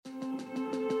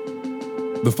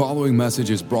The following message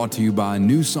is brought to you by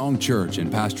New Song Church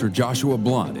and Pastor Joshua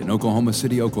Blunt in Oklahoma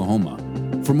City, Oklahoma.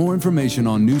 For more information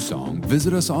on New Song,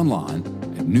 visit us online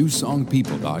at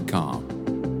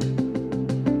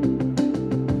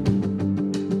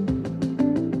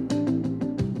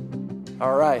newsongpeople.com.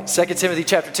 All right, 2 Timothy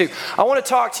chapter 2. I want to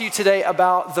talk to you today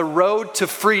about the road to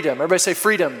freedom. Everybody say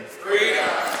freedom. Freedom.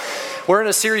 We're in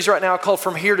a series right now called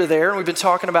From Here to There, and we've been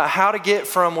talking about how to get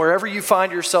from wherever you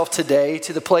find yourself today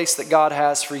to the place that God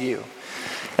has for you.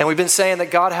 And we've been saying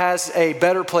that God has a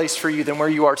better place for you than where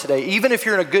you are today. Even if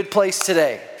you're in a good place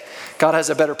today, God has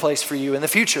a better place for you in the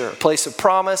future. A place of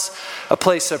promise, a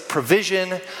place of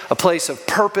provision, a place of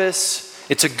purpose.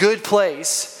 It's a good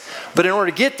place. But in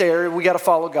order to get there, we got to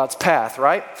follow God's path,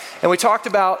 right? And we talked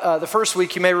about the first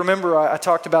week, you may remember I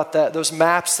talked about those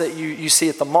maps that you see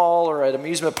at the mall or at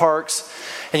amusement parks.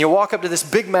 And you walk up to this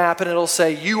big map and it'll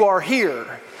say, you are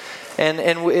here.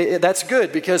 And that's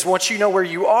good because once you know where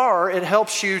you are, it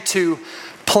helps you to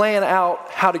plan out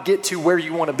how to get to where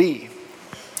you want to be.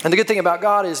 And the good thing about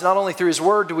God is not only through His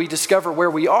Word do we discover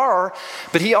where we are,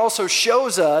 but He also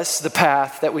shows us the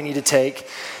path that we need to take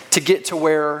to get to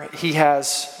where He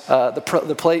has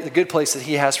the good place that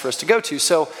He has for us to go to.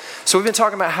 So we've been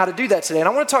talking about how to do that today. And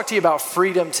I want to talk to you about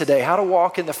freedom today, how to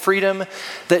walk in the freedom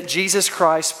that Jesus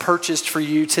Christ purchased for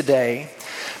you today.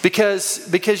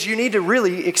 Because you need to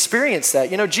really experience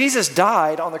that. You know, Jesus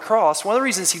died on the cross. One of the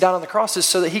reasons He died on the cross is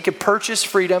so that He could purchase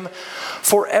freedom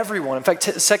for everyone. In fact,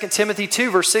 2 Timothy 2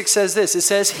 verse 6 says this. It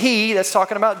says, He, that's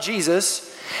talking about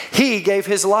Jesus, He gave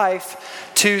His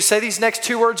life to, say these next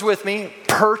two words with me,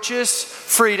 purchase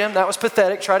freedom. That was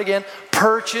pathetic. Try it again.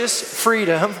 Purchase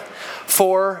freedom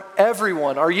for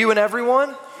everyone. Are you an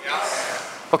everyone?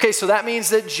 Yes. Okay, so that means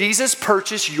that Jesus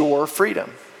purchased your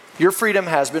freedom. Your freedom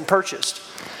has been purchased.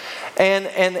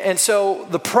 And so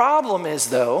the problem is,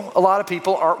 though, a lot of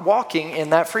people aren't walking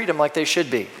in that freedom like they should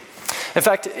be. In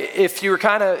fact, if you were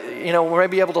kind of,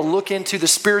 maybe able to look into the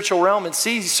spiritual realm and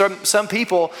see some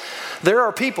people, there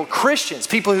are people, Christians,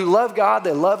 people who love God,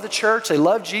 they love the church, they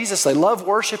love Jesus, they love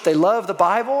worship, they love the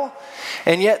Bible,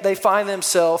 and yet they find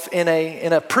themselves in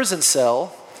a prison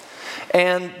cell,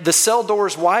 and the cell door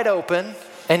is wide open,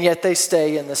 and yet they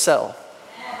stay in the cell.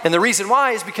 And the reason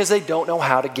why is because they don't know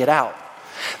how to get out.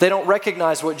 They don't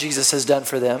recognize what Jesus has done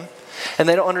for them. And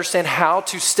they don't understand how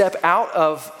to step out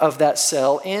of that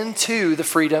cell into the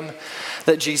freedom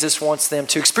that Jesus wants them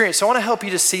to experience. So I want to help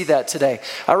you to see that today.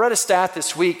 I read a stat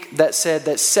this week that said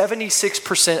that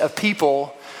 76% of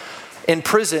people in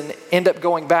prison end up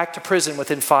going back to prison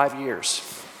within 5 years.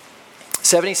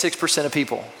 76% of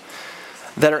people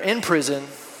that are in prison,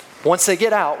 once they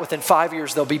get out, within 5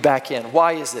 years, they'll be back in.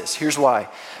 Why is this? Here's why.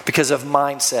 Because of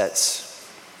mindsets.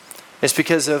 It's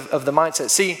because of the mindset.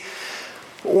 See,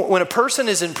 when a person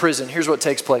is in prison, here's what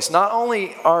takes place. Not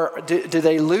only do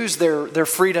they lose their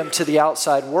freedom to the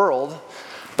outside world,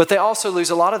 but they also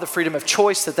lose a lot of the freedom of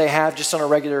choice that they have just on a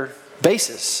regular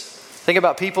basis. Think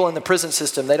about people in the prison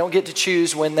system. They don't get to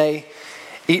choose when they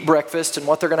eat breakfast and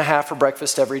what they're going to have for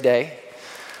breakfast every day.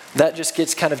 That just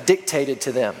gets kind of dictated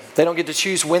to them. They don't get to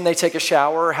choose when they take a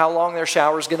shower or how long their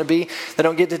shower is going to be. They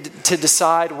don't get to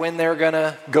decide when they're going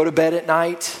to go to bed at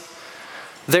night.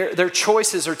 Their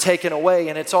choices are taken away,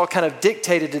 and it's all kind of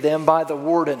dictated to them by the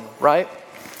warden, right?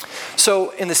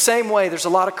 So in the same way, there's a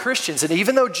lot of Christians, and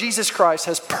even though Jesus Christ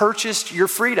has purchased your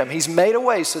freedom, He's made a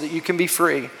way so that you can be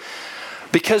free.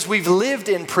 Because we've lived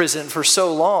in prison for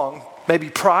so long, maybe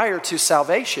prior to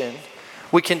salvation,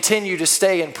 we continue to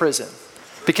stay in prison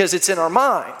because it's in our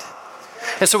mind.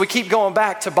 And so we keep going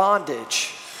back to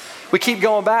bondage. We keep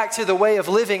going back to the way of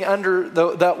living under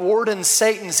that warden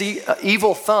Satan's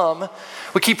evil thumb.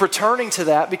 We keep returning to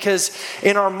that because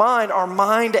in our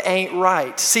mind ain't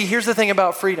right. See, here's the thing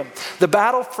about freedom. The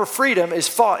battle for freedom is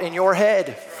fought in your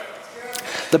head.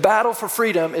 The battle for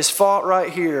freedom is fought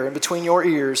right here in between your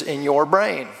ears in your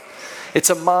brain. It's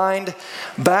a mind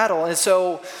battle. And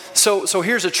so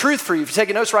here's a truth for you. If you're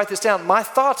taking notes, write this down. My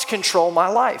thoughts control my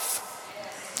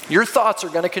life. Your thoughts are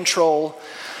going to control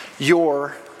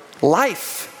your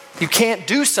life. You can't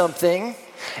do something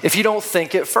if you don't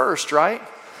think it first, right?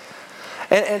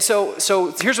 And so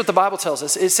here's what the Bible tells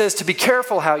us. It says to be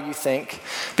careful how you think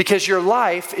because your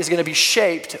life is going to be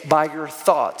shaped by your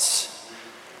thoughts.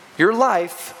 Your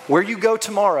life, where you go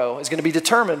tomorrow, is going to be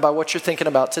determined by what you're thinking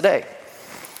about today.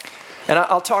 And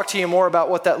I'll talk to you more about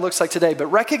what that looks like today, but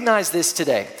recognize this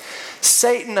today.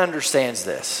 Satan understands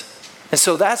this. And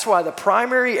so that's why the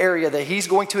primary area that he's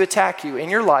going to attack you in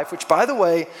your life, which by the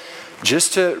way,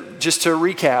 just to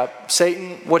recap,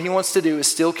 Satan, what he wants to do is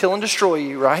steal, kill, and destroy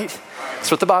you, right? That's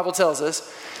what the Bible tells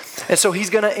us. And so he's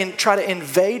going to try to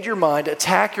invade your mind,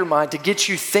 attack your mind to get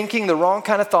you thinking the wrong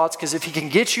kind of thoughts, because if he can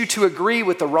get you to agree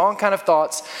with the wrong kind of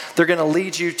thoughts, they're going to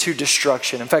lead you to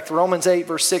destruction. In fact, Romans 8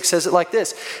 verse 6 says it like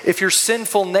this: if your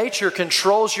sinful nature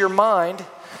controls your mind,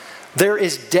 there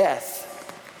is death.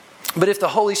 But if the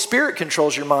Holy Spirit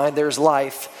controls your mind, there's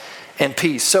life and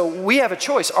peace. So we have a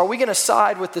choice. Are we going to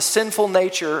side with the sinful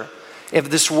nature of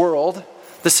this world,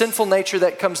 the sinful nature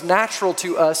that comes natural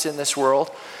to us in this world,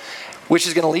 which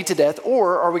is going to lead to death,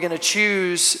 or are we going to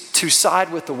choose to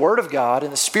side with the Word of God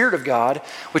and the Spirit of God,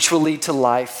 which will lead to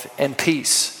life and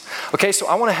peace? Okay, so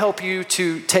I want to help you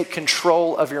to take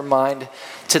control of your mind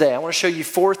today. I want to show you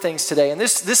 4 things today. And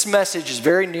this message is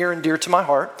very near and dear to my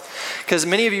heart, because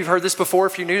many of you have heard this before.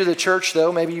 If you're new to the church,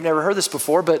 though, maybe you've never heard this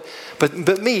before. But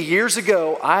me, years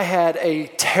ago, I had a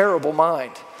terrible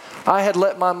mind. I had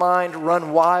let my mind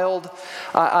run wild.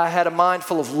 I had a mind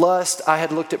full of lust. I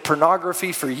had looked at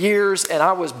pornography for years, and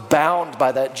I was bound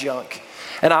by that junk.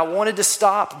 And I wanted to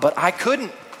stop, but I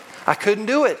couldn't. I couldn't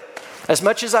do it. As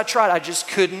much as I tried, I just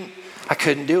couldn't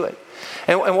do it.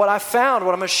 And what I found,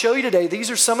 what I'm going to show you today, these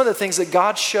are some of the things that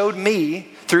God showed me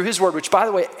through His Word, which, by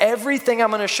the way, everything I'm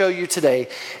going to show you today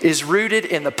is rooted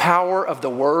in the power of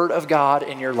the Word of God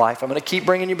in your life. I'm going to keep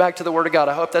bringing you back to the Word of God.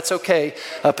 I hope that's okay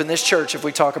up in this church if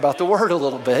we talk about the Word a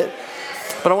little bit.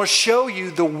 But I want to show you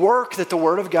the work that the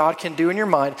Word of God can do in your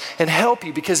mind and help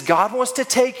you, because God wants to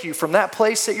take you from that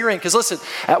place that you're in. Because listen,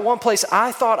 at one place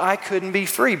I thought I couldn't be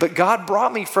free, but God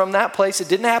brought me from that place. It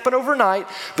didn't happen overnight,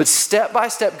 but step by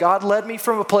step, God led me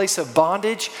from a place of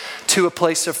bondage to a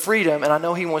place of freedom. And I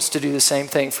know He wants to do the same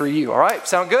thing for you. All right,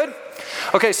 sound good?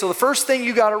 Okay, so the first thing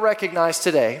you got to recognize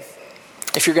today,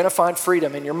 if you're going to find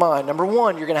freedom in your mind, number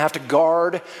one, you're going to have to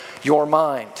guard your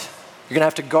mind. You're going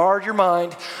to have to guard your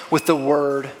mind with the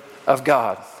Word of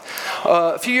God.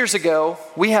 A few years ago,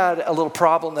 we had a little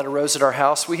problem that arose at our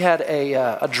house. We had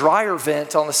a dryer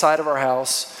vent on the side of our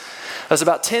house that was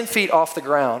about 10 feet off the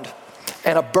ground,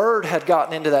 and a bird had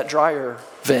gotten into that dryer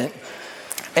vent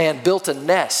and built a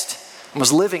nest and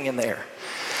was living in there.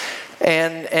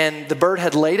 And the bird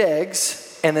had laid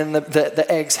eggs, and then the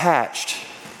eggs hatched.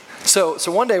 So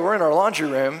one day we're in our laundry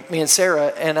room, me and Sarah,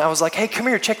 and I was like, hey, come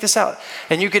here, check this out.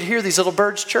 And you could hear these little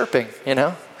birds chirping, you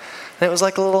know? And it was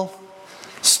like a little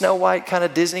Snow White kind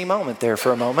of Disney moment there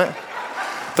for a moment.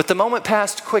 But the moment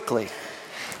passed quickly,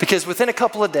 because within a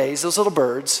couple of days, those little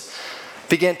birds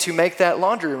began to make that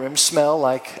laundry room smell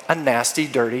like a nasty,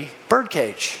 dirty bird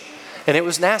cage. And it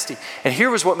was nasty. And here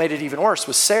was what made it even worse,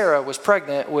 was Sarah was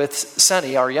pregnant with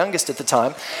Sonny, our youngest at the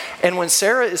time. And when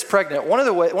Sarah is pregnant, one of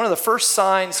the first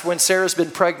signs when Sarah's been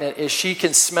pregnant is she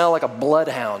can smell like a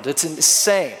bloodhound. It's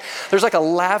insane. There's like a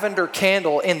lavender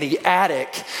candle in the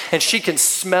attic, and she can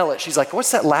smell it. She's like, what's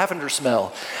that lavender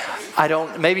smell?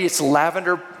 Maybe it's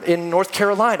lavender in North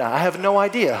Carolina. I have no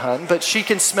idea, hon, but she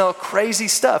can smell crazy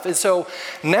stuff. And so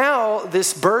now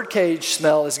this birdcage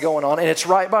smell is going on, and it's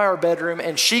right by our bedroom,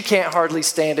 and she can't hardly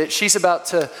stand it. She's about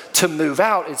to move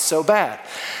out. It's so bad.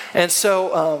 And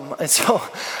so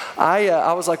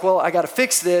I was like, well, I got to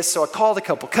fix this. So I called a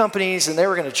couple companies, and they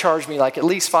were going to charge me like at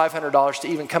least $500 to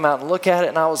even come out and look at it.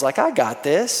 And I was like, I got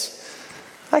this.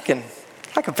 I can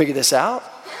figure this out.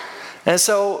 And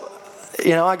so,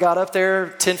 you know, I got up there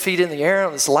 10 feet in the air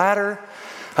on this ladder.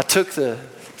 I took the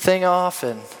thing off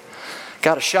and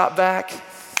got a shot back.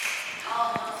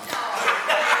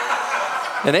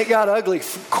 And it got ugly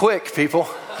quick, people.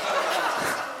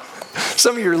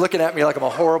 Some of you are looking at me like I'm a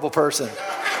horrible person.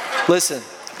 Listen,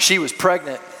 she was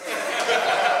pregnant.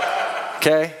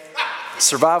 Okay?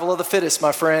 Survival of the fittest,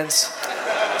 my friends.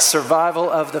 Survival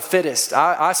of the fittest.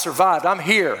 I survived. I'm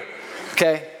here.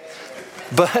 Okay?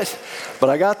 But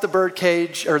I got the bird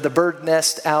cage, or the bird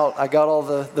nest out. I got all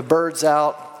the birds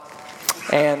out,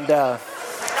 and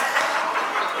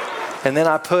then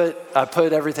I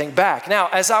put everything back. Now,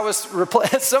 as I was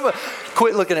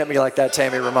quit looking at me like that,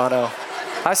 Tammy Romano.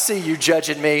 I see you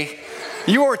judging me.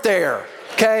 You weren't there,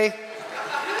 okay?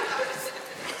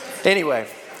 Anyway,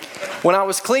 when I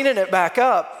was cleaning it back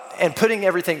up and putting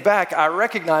everything back, I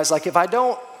recognized, like, if I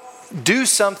don't do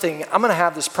something, I'm going to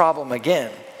have this problem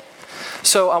again.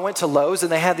 So I went to Lowe's,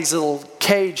 and they had these little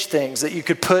cage things that you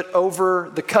could put over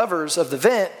the covers of the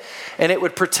vent, and it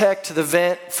would protect the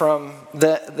vent from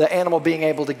the animal being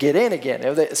able to get in again. You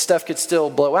know, the stuff could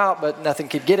still blow out, but nothing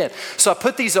could get in. So I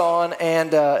put these on,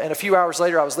 and a few hours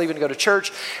later, I was leaving to go to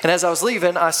church, and as I was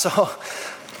leaving, I saw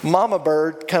Mama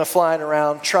Bird kind of flying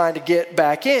around trying to get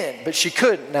back in, but she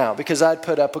couldn't now because I'd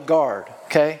put up a guard,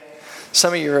 okay?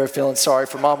 Some of you are feeling sorry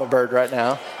for Mama Bird right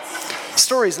now.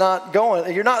 Story's not going.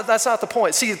 That's not the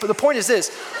point. See, the point is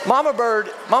this: Mama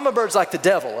Bird's like the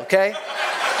devil, okay?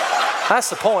 That's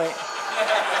the point.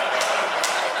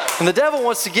 And the devil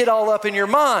wants to get all up in your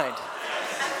mind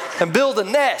and build a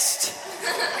nest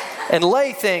and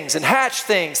lay things and hatch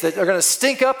things that are going to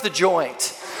stink up the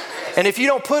joint. And if you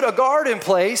don't put a guard in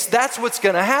place, that's what's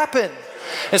going to happen.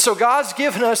 And so God's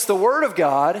given us the Word of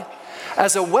God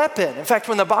as a weapon. In fact,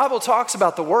 when the Bible talks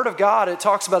about the Word of God, it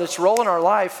talks about its role in our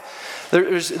life.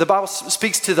 The Bible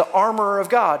speaks to the armor of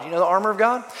God. You know the armor of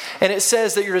God? And it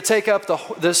says that you're to take up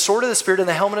the sword of the Spirit and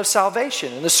the helmet of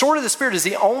salvation. And the sword of the Spirit is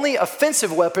the only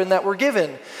offensive weapon that we're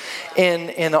given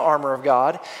in the armor of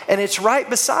God. And it's right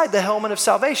beside the helmet of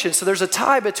salvation. So there's a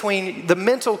tie between the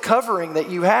mental covering that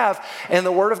you have and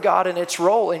the Word of God and its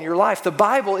role in your life. The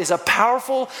Bible is a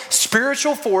powerful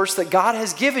spiritual force that God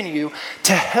has given you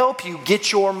to help you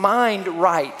get your mind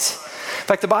right. In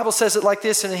fact, the Bible says it like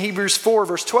this in Hebrews 4,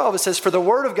 verse 12. It says, "For the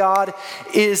Word of God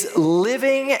is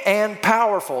living and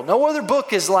powerful." No other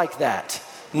book is like that.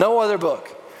 No other book.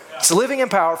 It's living and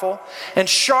powerful and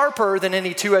sharper than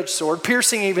any two-edged sword,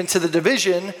 piercing even to the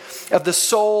division of the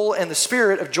soul and the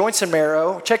spirit, of joints and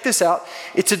marrow. Check this out.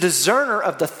 It's a discerner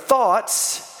of the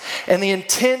thoughts and the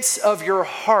intents of your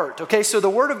heart. Okay, so the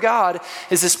Word of God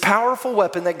is this powerful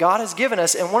weapon that God has given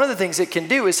us, and one of the things it can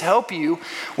do is help you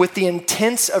with the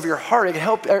intents of your heart. It can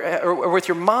help or with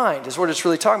your mind is what it's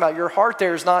really talking about. Your heart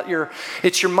there is not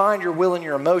it's your mind, your will, and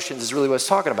your emotions is really what it's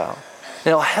talking about. And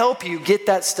it'll help you get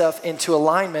that stuff into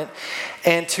alignment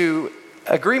and to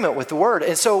agreement with the Word.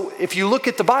 And so if you look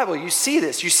at the Bible, you see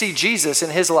this. You see Jesus in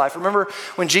his life. Remember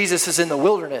when Jesus is in the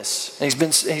wilderness and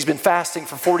he's been fasting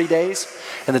for 40 days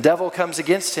and the devil comes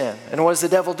against him. And what does the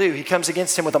devil do? He comes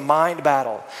against him with a mind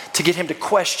battle to get him to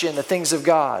question the things of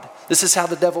God. This is how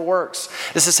the devil works.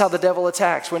 This is how the devil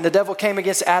attacks. When the devil came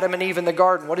against Adam and Eve in the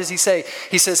garden, what does he say?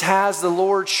 He says, "Has the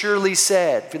Lord surely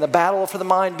said?" And the battle for the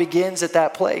mind begins at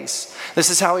that place. This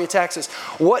is how he attacks us.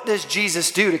 What does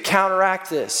Jesus do to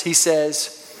counteract this? He says,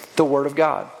 the Word of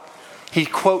God. He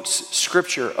quotes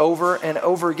Scripture over and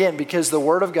over again because the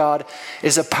Word of God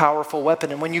is a powerful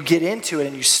weapon. And when you get into it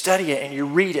and you study it and you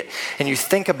read it and you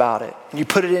think about it and you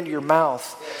put it into your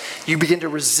mouth, you begin to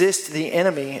resist the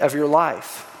enemy of your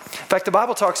life. In fact, the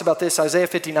Bible talks about this, Isaiah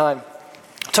 59.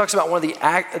 Talks about one of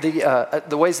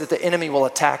the ways that the enemy will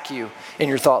attack you in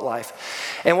your thought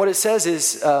life. And what it says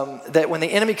is that when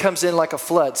the enemy comes in like a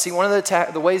flood, see, one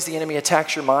of the ways the enemy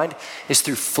attacks your mind is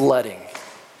through flooding.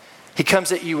 He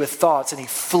comes at you with thoughts and he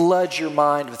floods your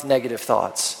mind with negative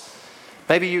thoughts.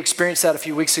 Maybe you experienced that a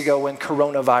few weeks ago when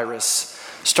coronavirus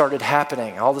started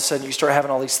happening. All of a sudden you start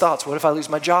having all these thoughts. What if I lose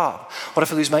my job? What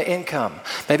if I lose my income?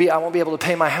 Maybe I won't be able to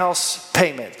pay my house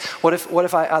payment. What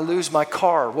if I lose my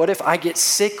car? What if I get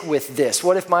sick with this?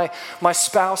 What if my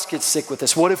spouse gets sick with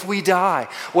this? What if we die?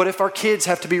 What if our kids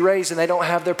have to be raised and they don't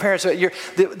have their parents? So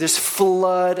this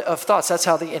flood of thoughts. That's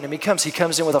how the enemy comes. He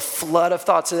comes in with a flood of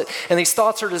thoughts. And these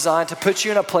thoughts are designed to put you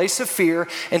in a place of fear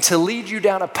and to lead you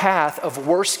down a path of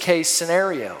worst case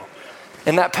scenario.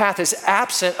 And that path is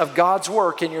absent of God's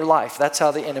work in your life. That's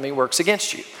how the enemy works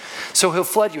against you. So he'll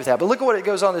flood you with that. But look at what it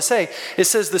goes on to say. It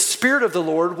says the Spirit of the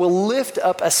Lord will lift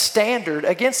up a standard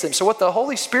against them. So what the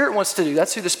Holy Spirit wants to do,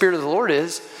 that's who the Spirit of the Lord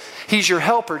is. He's your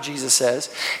helper, Jesus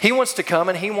says. He wants to come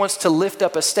and he wants to lift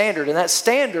up a standard. And that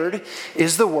standard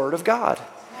is the Word of God.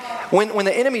 When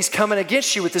the enemy's coming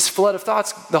against you with this flood of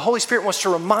thoughts, the Holy Spirit wants to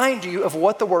remind you of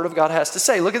what the Word of God has to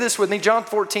say. Look at this with me. John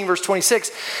 14, verse 26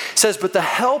 says, "But the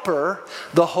Helper,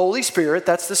 the Holy Spirit,"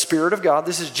 that's the Spirit of God.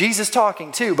 This is Jesus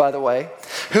talking too, by the way,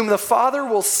 "whom the Father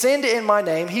will send in my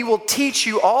name, he will teach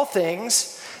you all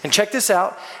things," and check this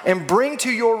out, "and bring to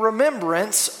your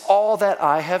remembrance all that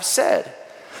I have said."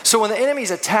 So when the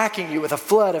enemy's attacking you with a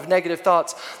flood of negative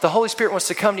thoughts, the Holy Spirit wants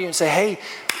to come to you and say, "Hey,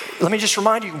 let me just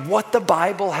remind you what the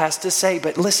Bible has to say."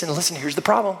 But listen, here's the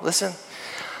problem. Listen,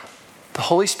 the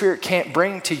Holy Spirit can't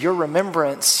bring to your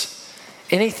remembrance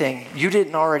anything you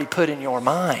didn't already put in your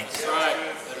mind. That's right.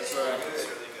 That's right.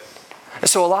 And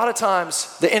so a lot of times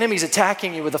the enemy's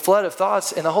attacking you with a flood of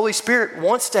thoughts and the Holy Spirit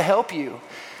wants to help you,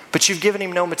 but you've given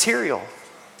him no material.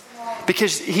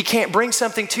 Because he can't bring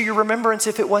something to your remembrance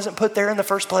if it wasn't put there in the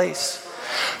first place.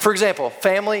 For example,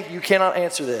 family, you cannot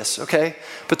answer this, okay?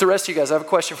 But the rest of you guys, I have a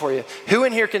question for you. Who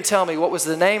in here can tell me what was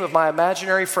the name of my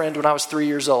imaginary friend when I was 3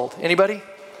 years old? Anybody?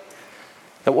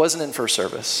 That wasn't in first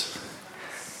service.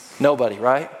 Nobody,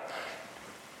 right?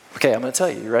 Okay, I'm going to tell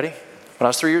you. You ready? When I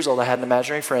was 3 years old, I had an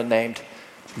imaginary friend named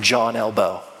John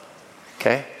Elbow.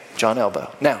 Okay? John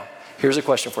Elbow. Now, here's a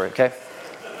question for you, okay?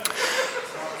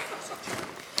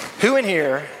 Who in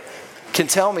here can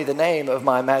tell me the name of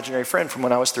my imaginary friend from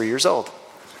when I was 3 years old?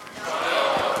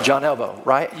 John Elbow,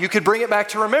 right? You could bring it back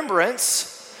to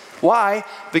remembrance. Why?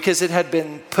 Because it had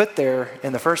been put there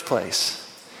in the first place.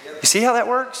 You see how that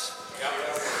works?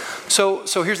 So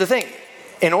here's the thing.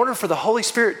 In order for the Holy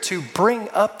Spirit to bring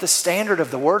up the standard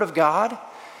of the Word of God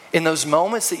in those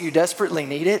moments that you desperately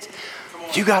need it,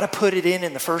 you got to put it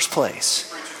in the first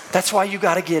place. That's why you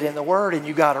got to get in the Word and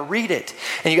you got to read it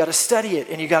and you got to study it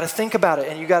and you got to think about it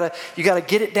and you got to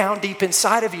get it down deep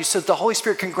inside of you so that the Holy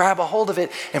Spirit can grab a hold of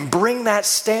it and bring that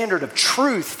standard of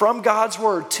truth from God's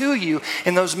Word to you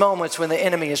in those moments when the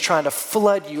enemy is trying to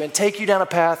flood you and take you down a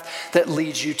path that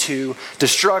leads you to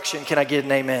destruction. Can I get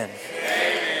an amen?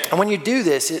 Amen. And when you do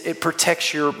this, it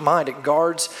protects your mind. It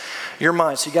guards your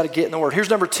mind. So you got to get in the Word. Here's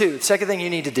number 2. The second thing you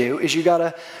need to do is you got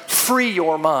to free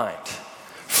your mind.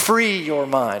 Free your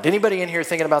mind. Anybody in here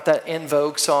thinking about that En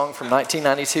Vogue song from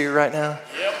 1992 right now?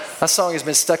 Yep. That song has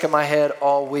been stuck in my head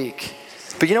all week.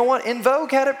 But you know what? En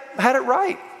Vogue had it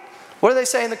right. What do they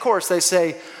say in the chorus? They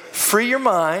say, free your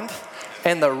mind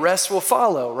and the rest will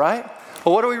follow, right?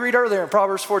 Well, what do we read earlier in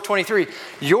Proverbs 4:23?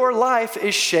 Your life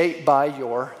is shaped by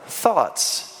your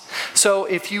thoughts. So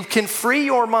if you can free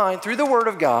your mind through the Word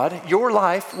of God, your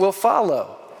life will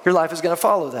follow. Your life is going to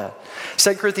follow that.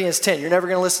 2 Corinthians 10, you're never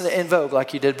going to listen to En Vogue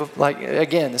like you did,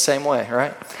 again, the same way,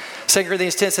 right? 2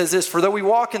 Corinthians 10 says this, for though we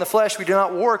walk in the flesh, we do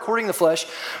not war according to the flesh,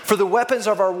 for the weapons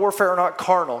of our warfare are not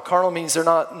carnal. Carnal means they're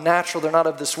not natural, they're not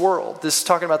of this world. This is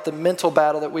talking about the mental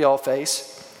battle that we all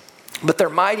face. But they're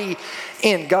mighty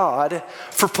in God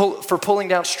for pulling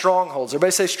down strongholds.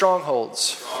 Everybody say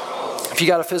strongholds. If you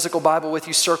got a physical Bible with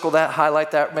you, circle that,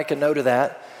 highlight that, make a note of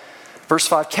that. Verse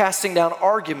 5, casting down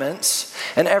arguments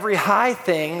and every high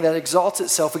thing that exalts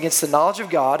itself against the knowledge of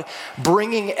God,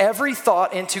 bringing every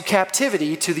thought into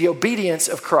captivity to the obedience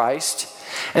of Christ,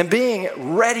 and being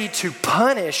ready to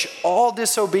punish all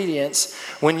disobedience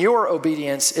when your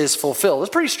obedience is fulfilled. It's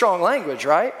pretty strong language,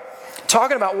 right?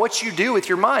 Talking about what you do with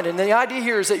your mind. And the idea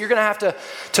here is that you're going to have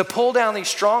to pull down these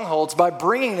strongholds by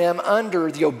bringing them under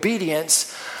the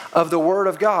obedience of the Word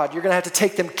of God. You're going to have to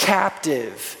take them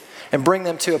captive and bring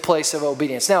them to a place of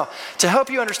obedience. Now, to help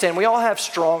you understand, we all have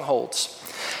strongholds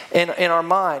in our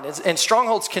mind. And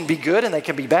strongholds can be good and they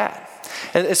can be bad.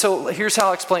 And so here's how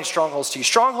I'll explain strongholds to you.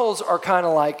 Strongholds are kind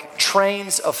of like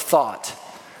trains of thought.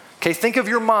 Okay, think of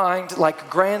your mind like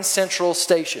Grand Central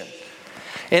Station.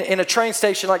 In a train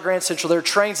station like Grand Central, there are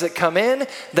trains that come in,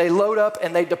 they load up,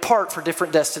 and they depart for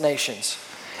different destinations.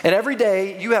 And every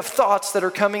day, you have thoughts that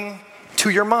are coming to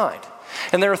your mind.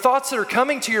 And there are thoughts that are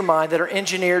coming to your mind that are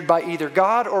engineered by either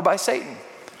God or by Satan.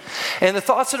 And the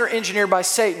thoughts that are engineered by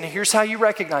Satan, here's how you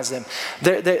recognize them.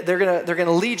 They're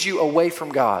gonna lead you away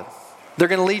from God. They're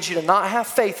gonna lead you to not have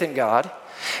faith in God.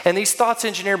 And these thoughts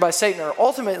engineered by Satan are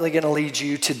ultimately gonna lead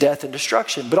you to death and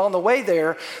destruction. But on the way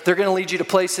there, they're gonna lead you to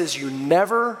places you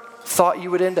never thought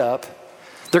you would end up.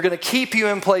 They're gonna keep you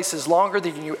in places longer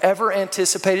than you ever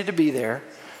anticipated to be there.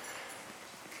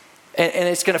 And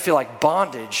it's going to feel like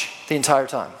bondage the entire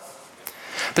time.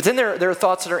 But then there are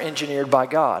thoughts that are engineered by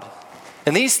God.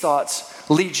 And these thoughts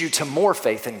lead you to more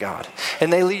faith in God.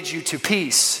 And they lead you to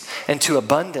peace and to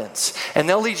abundance. And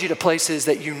they'll lead you to places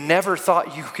that you never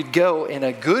thought you could go in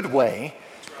a good way.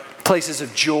 Places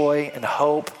of joy and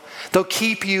hope. They'll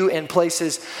keep you in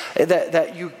places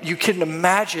that you couldn't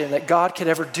imagine that God could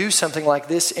ever do something like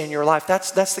this in your life.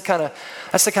 That's the kind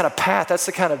of path, that's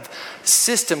the kind of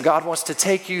system God wants to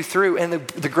take you through. And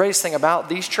the greatest thing about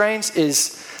these trains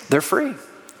is they're free.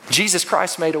 Jesus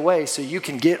Christ made a way so you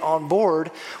can get on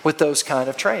board with those kind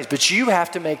of trains. But you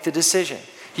have to make the decision.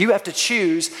 You have to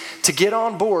choose to get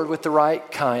on board with the right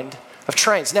kind of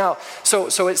trains. Now, so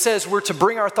it says we're to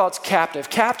bring our thoughts captive.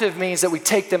 Captive means that we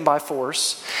take them by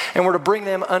force, and we're to bring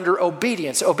them under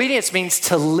obedience. Obedience means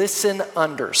to listen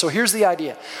under. So here's the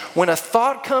idea. When a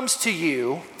thought comes to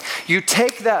you, you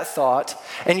take that thought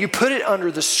and you put it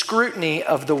under the scrutiny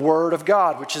of the Word of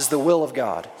God, which is the will of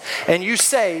God. And you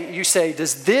say,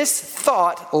 does this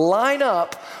thought line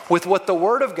up with what the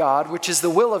Word of God, which is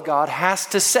the will of God, has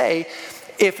to say?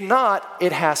 If not,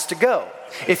 it has to go.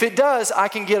 If it does, I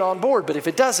can get on board. But if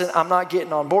it doesn't, I'm not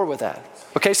getting on board with that.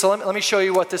 Okay, so let me show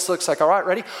you what this looks like. All right,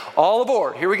 ready? All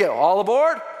aboard. Here we go. All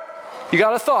aboard. You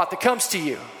got a thought that comes to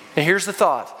you. And here's the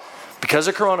thought. Because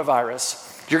of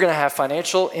coronavirus, you're going to have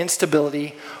financial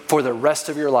instability for the rest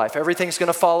of your life. Everything's going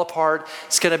to fall apart.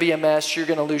 It's going to be a mess. You're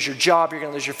going to lose your job. You're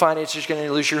going to lose your finances. You're going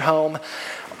to lose your home.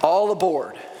 All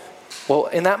aboard. Well,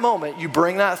 in that moment, you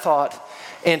bring that thought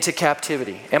into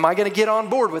captivity. Am I going to get on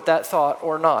board with that thought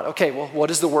or not? Okay, well, what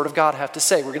does the Word of God have to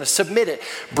say? We're going to submit it,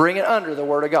 bring it under the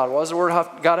Word of God. What does the Word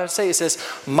of God have to say? It says,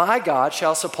 my God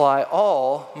shall supply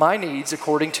all my needs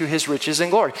according to his riches and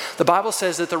glory. The Bible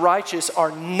says that the righteous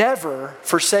are never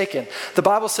forsaken. The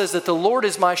Bible says that the Lord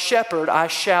is my shepherd, I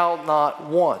shall not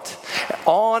want.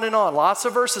 On and on, lots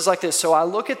of verses like this. So I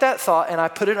look at that thought and I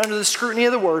put it under the scrutiny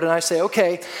of the Word and I say,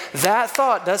 okay, that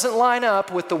thought doesn't line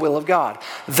up with the will of God.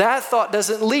 That thought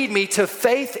doesn't lead me to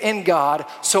faith in God,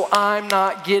 so I'm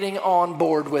not getting on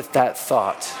board with that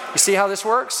thought. You see how this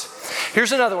works?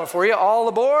 Here's another one for you. All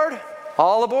aboard.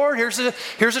 All aboard. Here's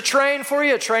a train for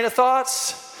you, a train of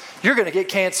thoughts. You're going to get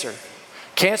cancer.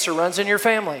 Cancer runs in your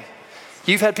family.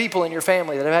 You've had people in your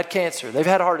family that have had cancer. They've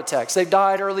had heart attacks. They've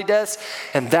died early deaths,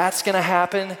 and that's going to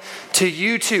happen to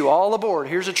you too. All aboard.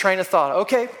 Here's a train of thought.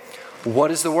 Okay. What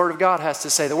does the Word of God has to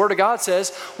say? The Word of God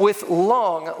says, with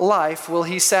long life will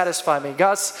he satisfy me.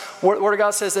 God's Word of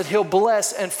God says that he'll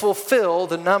bless and fulfill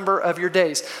the number of your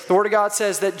days. The Word of God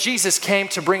says that Jesus came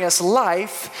to bring us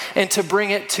life and to bring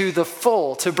it to the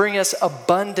full, to bring us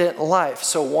abundant life.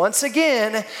 So once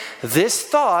again, this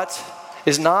thought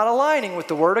is not aligning with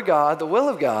the Word of God, the will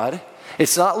of God.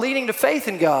 It's not leading to faith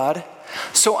in God.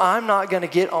 So I'm not going to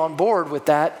get on board with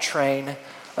that train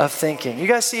of thinking. You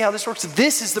guys see how this works?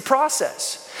 This is the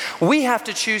process. We have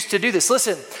to choose to do this.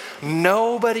 Listen,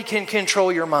 nobody can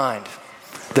control your mind.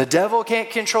 The devil can't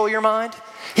control your mind.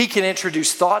 He can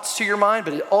introduce thoughts to your mind,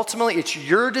 but ultimately it's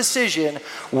your decision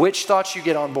which thoughts you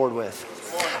get on board with.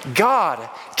 God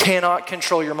cannot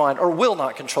control your mind or will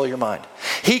not control your mind.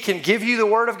 He can give you the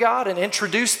Word of God and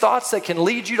introduce thoughts that can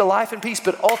lead you to life and peace,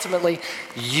 but ultimately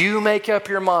you make up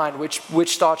your mind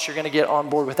which thoughts you're going to get on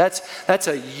board with. That's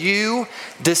a you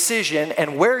decision,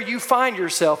 and where you find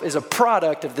yourself is a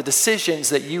product of the decisions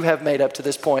that you have made up to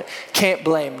this point. Can't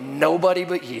blame nobody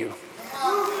but you.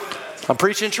 I'm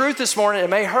preaching truth this morning. It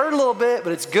may hurt a little bit,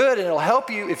 but it's good and it'll help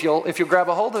you if you'll grab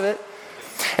a hold of it.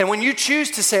 And when you choose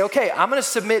to say, okay, I'm going to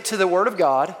submit to the Word of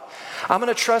God, I'm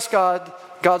going to trust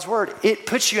God's Word, it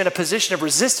puts you in a position of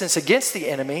resistance against the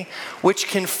enemy, which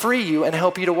can free you and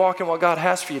help you to walk in what God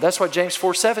has for you. That's why James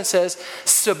 4:7 says,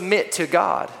 submit to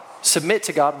God. Submit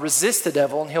to God, resist the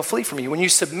devil, and he'll flee from you. When you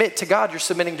submit to God, you're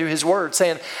submitting to his word,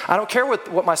 saying, I don't care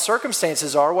what my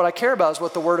circumstances are. What I care about is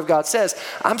what the Word of God says.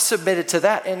 I'm submitted to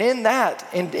that. And in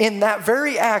that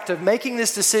very act of making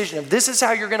this decision of this is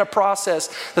how you're going to process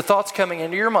the thoughts coming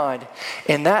into your mind,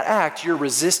 in that act, you're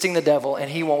resisting the devil and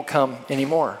he won't come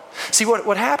anymore. See,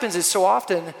 what happens is so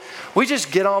often we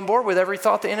just get on board with every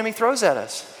thought the enemy throws at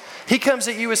us. He comes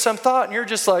at you with some thought and you're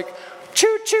just like,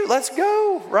 choo choo, let's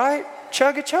go, right?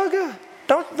 Chugga chugga.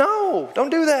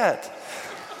 Don't do that.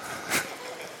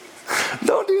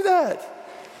 Don't do that.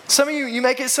 Some of you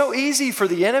make it so easy for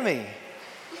the enemy.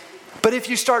 But if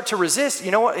you start to resist,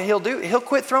 you know what he'll do? He'll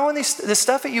quit throwing this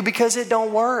stuff at you because it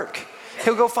don't work.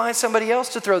 He'll go find somebody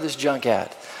else to throw this junk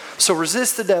at. So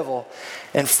resist the devil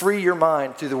and free your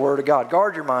mind through the Word of God.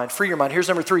 Guard your mind, free your mind. Here's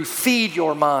number 3, feed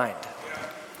your mind.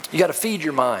 You got to feed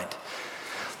your mind.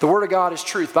 The Word of God is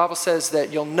truth. The Bible says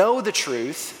that you'll know the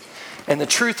truth, and the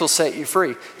truth will set you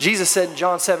free. Jesus said in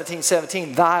John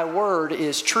 17:17, thy word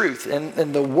is truth.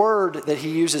 And the word that he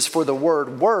uses for the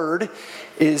word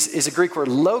is a Greek word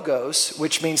logos,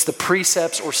 which means the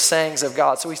precepts or sayings of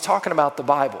God. So he's talking about the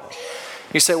Bible.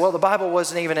 You say, well, the Bible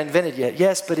wasn't even invented yet.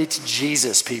 Yes, but it's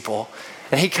Jesus, people.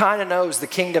 And he kind of knows the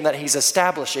kingdom that he's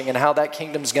establishing and how that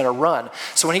kingdom's going to run.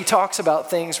 So when he talks about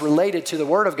things related to the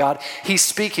Word of God, he's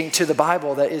speaking to the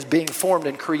Bible that is being formed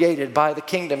and created by the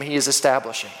kingdom he is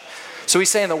establishing. So he's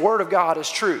saying the Word of God is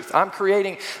truth.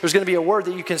 There's going to be a word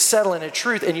that you can settle in a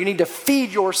truth, and you need to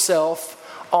feed yourself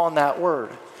on that word.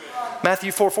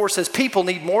 Matthew 4:4 says, people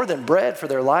need more than bread for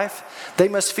their life. They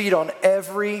must feed on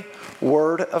every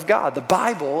word of God. The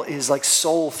Bible is like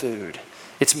soul food.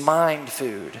 It's mind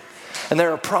food. And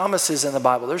there are promises in the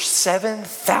Bible. There's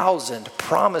 7,000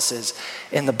 promises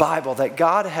in the Bible that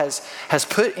God has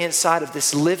put inside of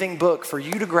this living book for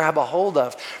you to grab a hold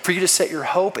of, for you to set your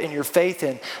hope and your faith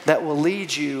in, that will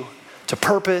lead you to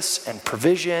purpose and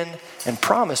provision and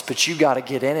promise, but you got to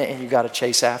get in it and you got to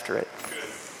chase after it.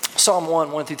 Psalm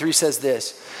 1:1-3 says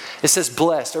this. It says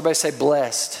blessed. Everybody say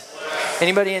blessed.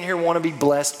 Anybody in here want to be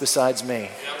blessed besides me?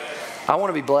 I want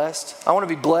to be blessed. I want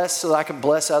to be blessed so that I can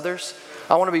bless others.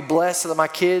 I want to be blessed so that my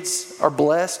kids are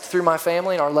blessed through my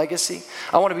family and our legacy.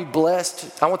 I want to be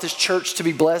blessed. I want this church to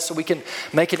be blessed so we can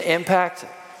make an impact.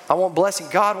 I want blessing.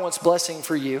 God wants blessing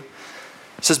for you.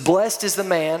 It says, blessed is the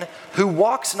man who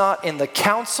walks not in the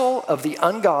counsel of the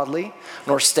ungodly,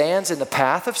 nor stands in the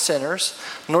path of sinners,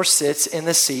 nor sits in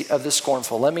the seat of the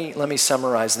scornful. Let me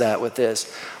summarize that with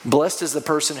this. Blessed is the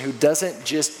person who doesn't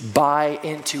just buy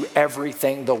into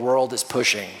everything the world is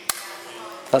pushing.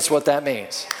 That's what that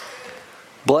means.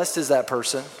 Blessed is that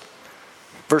person.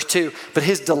 Verse 2, but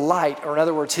his delight, or in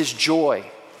other words, his joy,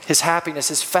 his happiness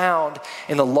is found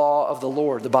in the law of the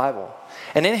Lord, the Bible.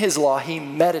 And in his law, he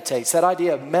meditates. That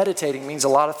idea of meditating means a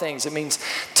lot of things. It means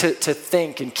to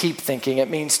think and keep thinking. It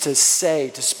means to say,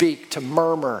 to speak, to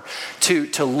murmur,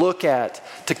 to look at,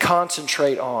 to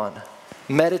concentrate on.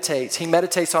 Meditates. He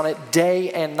meditates on it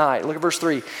day and night. Look at verse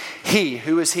 3. He,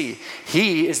 who is he?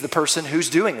 He is the person who's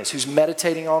doing this, who's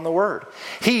meditating on the word.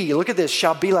 He, look at this,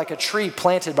 shall be like a tree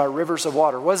planted by rivers of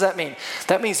water. What does that mean?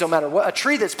 That means no matter what, a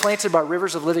tree that's planted by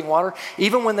rivers of living water,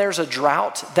 even when there's a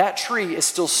drought, that tree is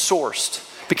still sourced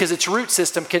because its root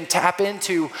system can tap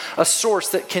into a source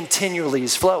that continually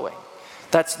is flowing.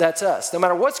 That's us. No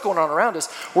matter what's going on around us,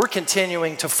 we're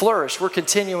continuing to flourish. We're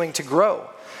continuing to grow.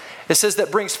 It says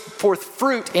that brings forth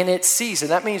fruit in its season.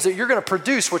 That means that you're going to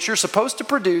produce what you're supposed to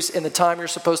produce in the time you're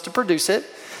supposed to produce it.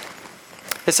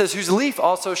 It says, whose leaf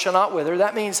also shall not wither.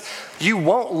 That means you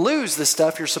won't lose the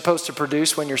stuff you're supposed to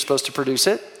produce when you're supposed to produce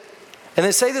it. And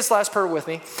then say this last part with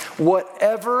me.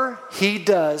 Whatever he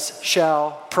does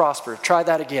shall prosper. Try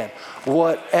that again.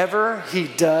 Whatever he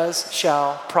does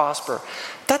shall prosper.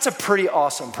 That's a pretty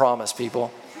awesome promise,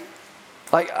 people.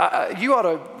 Like, you ought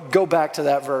to go back to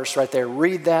that verse right there.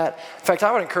 Read that. In fact,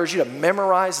 I would encourage you to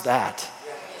memorize that.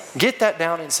 Get that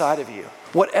down inside of you.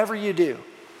 Whatever you do.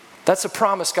 That's a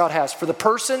promise God has for the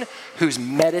person who's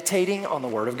meditating on the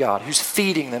Word of God, who's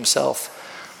feeding themselves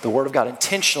the Word of God,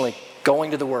 intentionally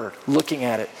going to the Word, looking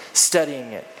at it,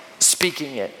 studying it,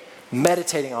 speaking it,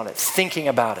 meditating on it, thinking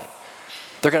about it.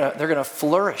 They're gonna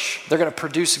flourish. They're gonna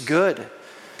produce good.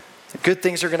 Good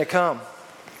things are gonna come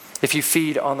if you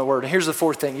feed on the word. And here's the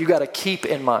fourth thing you got to keep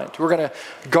in mind. We're going to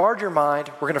guard your mind.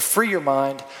 We're going to free your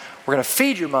mind. We're going to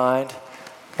feed your mind.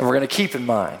 And we're going to keep in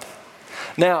mind.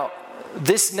 Now,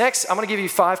 this next, I'm going to give you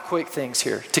 5 quick things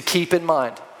here to keep in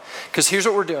mind. Because here's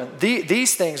what we're doing.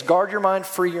 These things, guard your mind,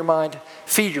 free your mind,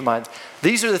 feed your mind.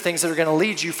 These are the things that are going to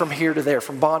lead you from here to there,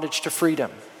 from bondage to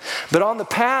freedom. But on the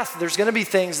path, there's going to be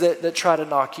things that try to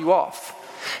knock you off.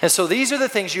 And so these are the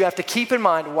things you have to keep in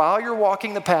mind while you're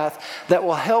walking the path that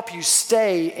will help you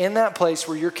stay in that place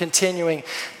where you're continuing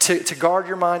to guard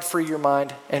your mind, free your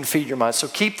mind, and feed your mind. So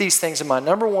keep these things in mind.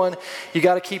 Number 1, you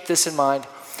got to keep this in mind.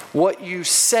 What you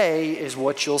say is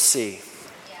what you'll see.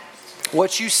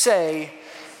 What you say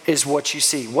is what you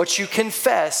see. What you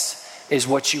confess is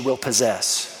what you will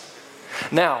possess.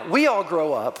 Now, we all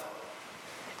grow up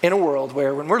in a world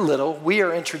where when we're little, we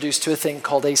are introduced to a thing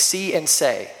called a see and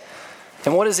say.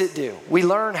 And what does it do? We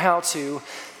learn how to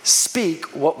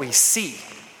speak what we see.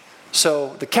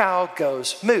 So the cow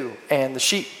goes moo and the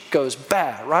sheep goes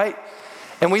baa, right?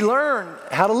 And we learn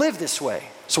how to live this way.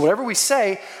 So whatever we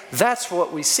say, that's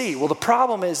what we see. Well, the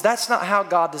problem is that's not how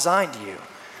God designed you.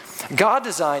 God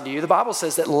designed you. The Bible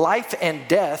says that life and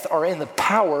death are in the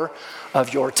power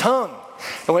of your tongue.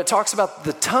 And when it talks about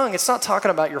the tongue, it's not talking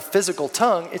about your physical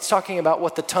tongue. It's talking about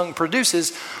what the tongue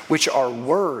produces, which are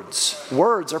words.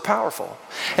 Words are powerful.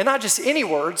 And not just any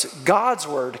words. God's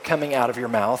word coming out of your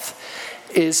mouth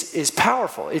is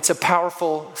powerful. It's a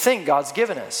powerful thing God's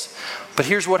given us. But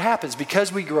here's what happens.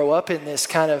 Because we grow up in this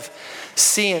kind of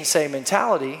see and say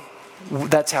mentality,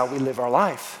 that's how we live our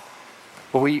life.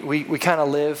 We kind of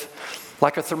live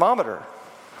like a thermometer.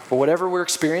 Well, whatever we're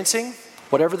experiencing,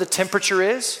 whatever the temperature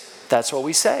is, that's what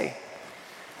we say.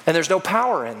 And there's no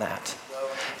power in that.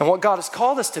 And what God has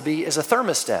called us to be is a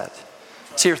thermostat.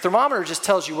 See, your thermometer just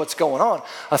tells you what's going on.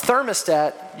 A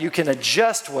thermostat, you can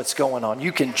adjust what's going on.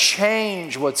 You can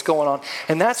change what's going on.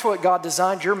 And that's what God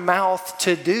designed your mouth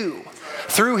to do.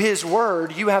 Through His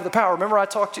word, you have the power. Remember I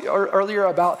talked to you earlier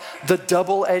about the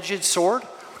double-edged sword?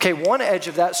 Okay, one edge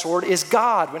of that sword is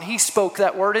God when He spoke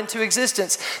that word into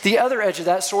existence. The other edge of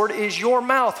that sword is your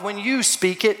mouth. When you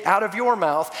speak it out of your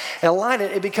mouth and align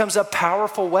it, it becomes a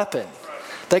powerful weapon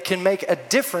that can make a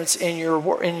difference in your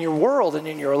world and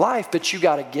in your life. But you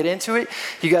got to get into it.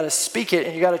 You got to speak it,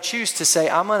 and you got to choose to say,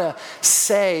 I'm going to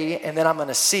say, and then I'm going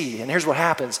to see. And here's what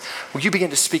happens. Well, you begin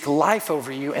to speak life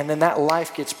over you, and then that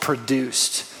life gets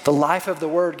produced. The life of the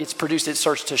word gets produced. It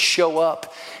starts to show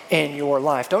up in your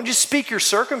life. Don't just speak your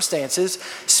circumstances,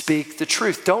 speak the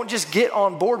truth. Don't just get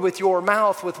on board with your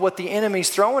mouth with what the enemy's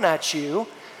throwing at you.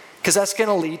 because that's going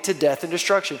to lead to death and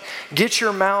destruction. Get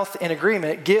your mouth in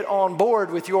agreement. Get on board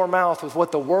with your mouth with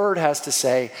what the word has to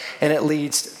say, and it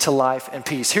leads to life and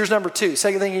peace. Here's number two.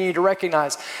 Second thing you need to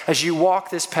recognize as you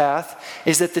walk this path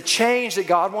is that the change that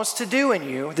God wants to do in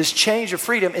you, this change of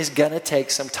freedom, is going to take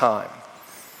some time.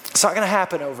 It's not going to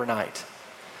happen overnight.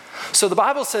 So the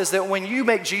Bible says that when you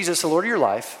make Jesus the Lord of your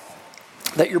life,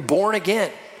 that you're born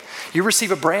again. You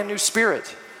receive a brand new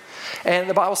spirit. And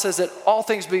the Bible says that all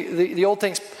things, the old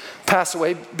things pass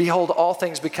away, behold, all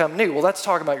things become new. Well, that's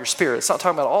talking about your spirit. It's not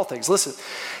talking about all things. Listen,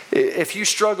 if you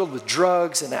struggled with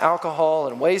drugs and alcohol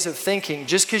and ways of thinking,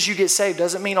 just because you get saved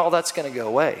doesn't mean all that's going to go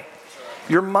away.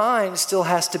 Your mind still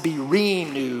has to be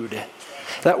renewed.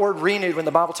 That word renewed, when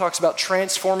the Bible talks about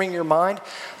transforming your mind,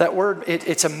 that word,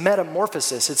 it's a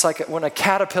metamorphosis. It's like when a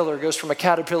caterpillar goes from a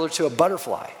caterpillar to a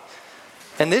butterfly.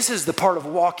 And this is the part of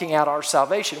walking out our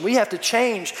salvation. We have to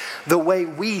change the way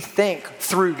we think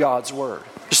through God's word.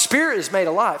 The Spirit is made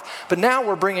alive, but now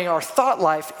we're bringing our thought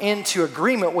life into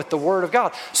agreement with the Word of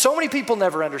God. So many people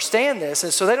never understand this,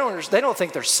 and so they don't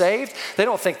think they're saved. They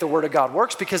don't think the Word of God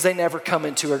works because they never come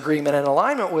into agreement and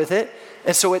alignment with it,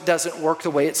 and so it doesn't work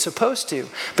the way it's supposed to.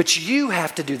 But you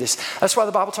have to do this. That's why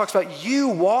the Bible talks about you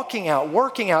working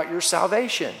out your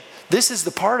salvation. This is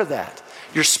the part of that.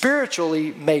 You're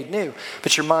spiritually made new,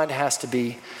 but your mind has to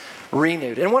be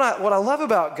renewed. And what I love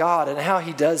about God and how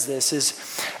he does this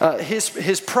is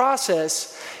his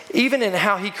process, even in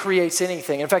how he creates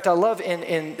anything. In fact, I love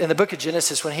in the book of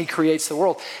Genesis when he creates the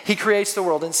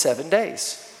world in 7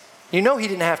 days. You know he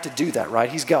didn't have to do that,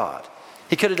 right? He's God.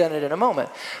 He could have done it in a moment.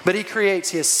 But he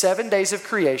has 7 days of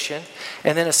creation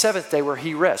and then a seventh day where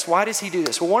he rests. Why does he do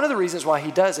this? Well, one of the reasons why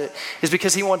he does it is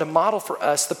because he wanted to model for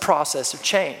us the process of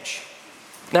change.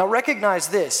 Now recognize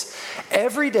this,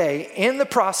 every day in the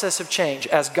process of change,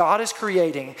 as God is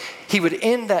creating, he would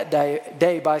end that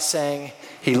day by saying,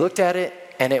 he looked at it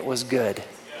and it was good.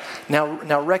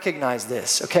 Now recognize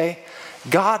this, okay?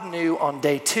 God knew on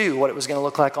day 2 what it was going to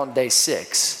look like on day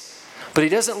 6. But he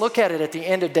doesn't look at it at the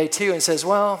end of day 2 and says,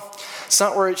 well, it's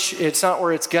not where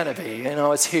it's going to be,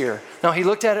 it's here. No, he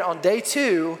looked at it on day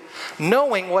 2,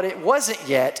 knowing what it wasn't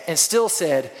yet, and still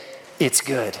said, it's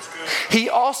good. He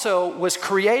also was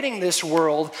creating this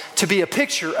world to be a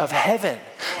picture of heaven.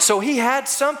 So he had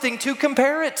something to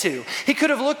compare it to. He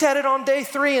could have looked at it on day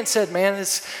 3 and said, man,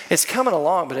 it's coming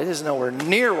along, but it is nowhere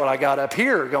near what I got up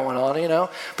here going on,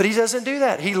 But he doesn't do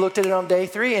that. He looked at it on day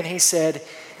 3 and he said,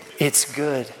 it's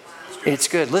good. It's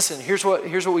good. Listen, here's what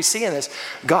we see in this.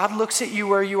 God looks at you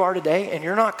where you are today, and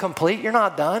you're not complete, you're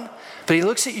not done, but he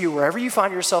looks at you wherever you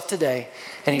find yourself today,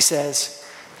 and he says,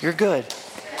 you're good.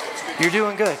 You're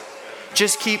doing good.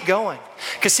 Just keep going.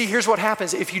 Because see, here's what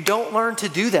happens. If you don't learn to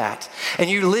do that and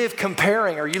you live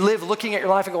comparing or you live looking at your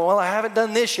life and going, well, I haven't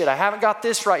done this yet. I haven't got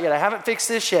this right yet. I haven't fixed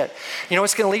this yet. You know what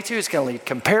it's going to lead to? It's going to lead to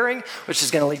comparing, which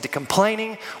is going to lead to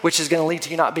complaining, which is going to lead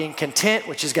to you not being content,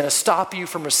 which is going to stop you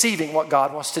from receiving what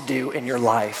God wants to do in your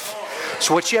life.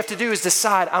 So what you have to do is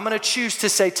decide, I'm going to choose to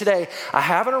say today, I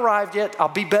haven't arrived yet. I'll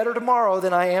be better tomorrow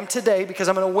than I am today because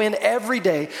I'm going to win every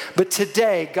day. But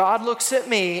today, God looks at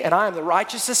me and I am the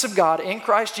righteousness of God in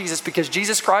Christ Jesus because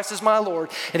Jesus Christ is my Lord.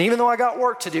 And even though I got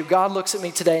work to do, God looks at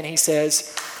me today and he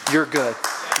says, you're good.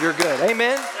 You're good.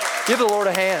 Amen? Give the Lord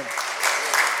a hand.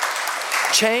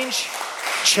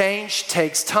 Change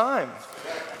takes time.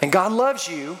 And God loves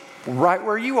you right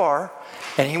where you are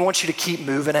and he wants you to keep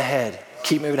moving ahead.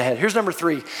 Keep moving ahead. Here's number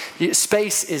 3.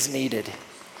 Space is needed.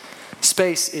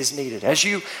 Space is needed. As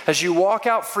you walk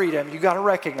out freedom, you got to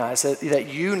recognize that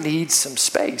you need some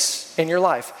space in your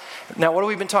life. Now, what have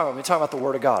we been talking about? We've been talking about the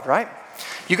Word of God, right?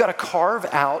 You got to carve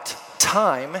out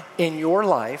time in your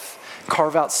life,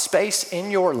 carve out space in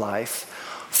your life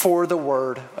for the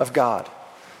Word of God.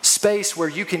 Space where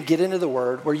you can get into the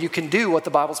Word, where you can do what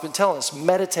the Bible's been telling us,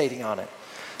 meditating on it.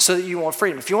 So that you want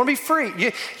freedom. If you want to be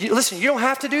free, listen, you don't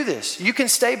have to do this. You can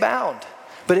stay bound.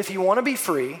 But if you want to be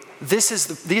free, this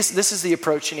is the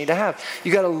approach you need to have.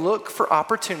 You got to look for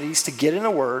opportunities to get in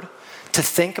a word, to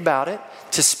think about it,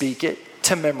 to speak it,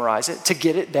 to memorize it, to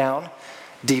get it down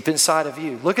deep inside of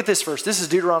you. Look at this verse. This is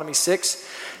Deuteronomy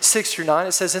 6:6-9.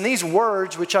 It says, and these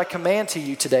words which I command to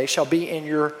you today shall be in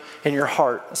your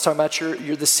heart. It's talking about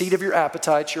you're the seat of your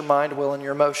appetites, your mind, will, and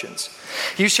your emotions.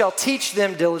 You shall teach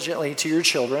them diligently to your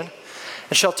children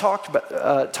and shall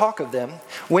talk of them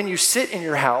when you sit in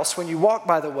your house, when you walk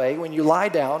by the way, when you lie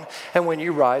down, and when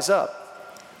you rise up.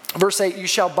 Verse 8, you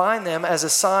shall bind them as a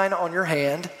sign on your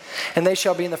hand, and they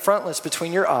shall be in the frontlets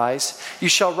between your eyes. You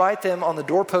shall write them on the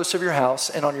doorposts of your house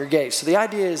and on your gates. So the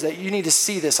idea is that you need to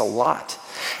see this a lot.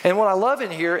 And what I love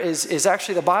in here is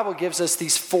actually the Bible gives us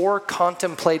these 4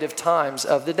 contemplative times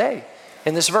of the day.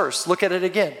 in this verse. Look at it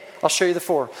again. I'll show you the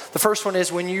 4. The first one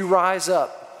is when you rise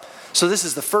up. So this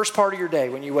is the first part of your day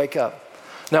when you wake up.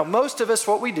 Now, most of us,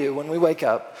 what we do when we wake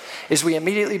up is we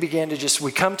immediately begin to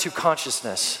we come to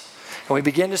consciousness. And we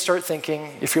begin to start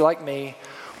thinking, if you're like me,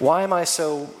 why am I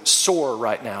so sore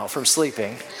right now from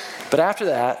sleeping? But after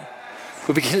that,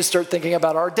 we begin to start thinking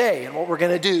about our day and what we're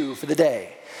going to do for the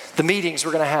day, the meetings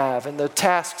we're going to have and the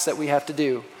tasks that we have to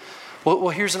do. Well,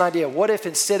 here's an idea. What if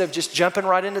instead of just jumping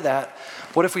right into that,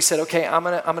 what if we said, okay, I'm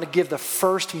gonna give the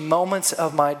first moments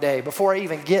of my day before I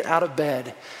even get out of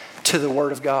bed to the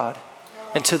Word of God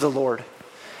and to the Lord.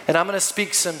 And I'm going to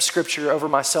speak some scripture over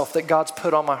myself that God's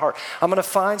put on my heart. I'm going to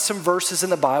find some verses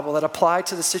in the Bible that apply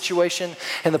to the situation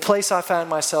and the place I found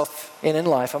myself in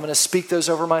life. I'm going to speak those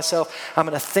over myself. I'm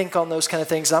going to think on those kind of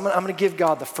things. I'm going to give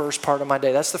God the first part of my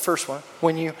day. That's the first one,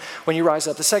 when you rise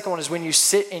up. The second one is when you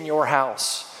sit in your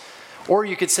house. Or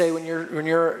you could say when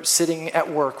you're sitting at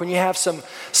work, when you have some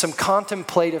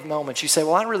contemplative moments. You say,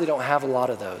 well, I really don't have a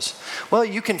lot of those. Well,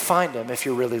 you can find them if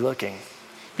you're really looking.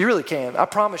 You really can. I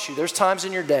promise you, there's times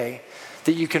in your day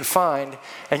that you can find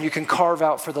and you can carve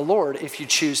out for the Lord if you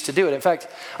choose to do it. In fact,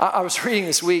 I was reading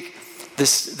this week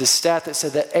this stat that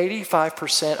said that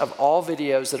 85% of all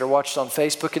videos that are watched on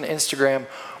Facebook and Instagram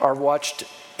are watched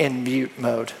in mute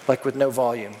mode, like with no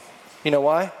volume. You know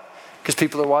why? Because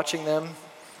people are watching them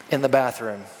in the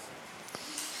bathroom.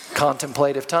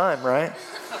 Contemplative time, right?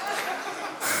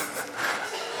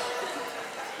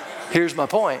 Here's my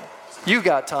point. You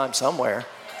got time somewhere.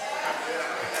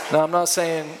 Now, I'm not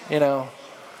saying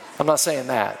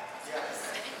that.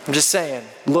 I'm just saying,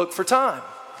 look for time.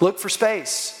 Look for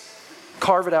space.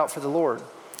 Carve it out for the Lord.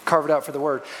 Carve it out for the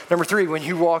Word. Number 3, when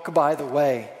you walk by the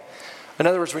way. In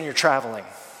other words, when you're traveling,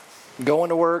 going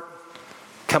to work,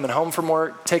 coming home from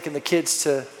work, taking the kids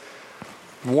to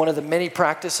one of the many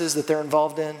practices that they're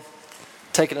involved in,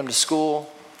 taking them to school.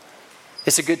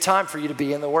 It's a good time for you to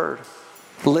be in the Word.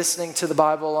 Listening to the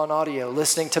Bible on audio,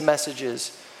 listening to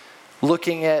messages,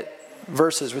 looking at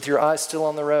verses with your eyes still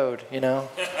on the road,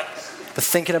 but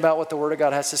thinking about what the Word of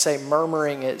God has to say,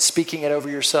 murmuring it, speaking it over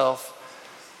yourself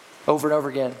over and over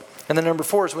again. And then number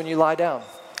 4 is when you lie down.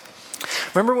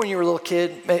 Remember when you were a little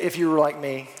kid, if you were like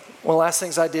me, one of the last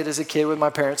things I did as a kid with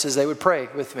my parents is they would pray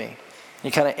with me.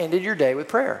 You kind of ended your day with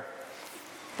prayer.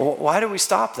 Well, why do we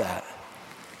stop that?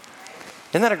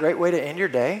 Isn't that a great way to end your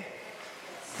day?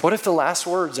 What if the last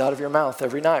words out of your mouth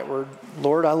every night were,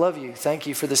 Lord, I love you. Thank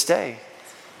you for this day.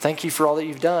 Thank you for all that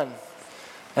you've done.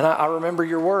 And I remember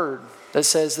your word that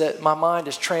says that my mind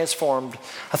is transformed.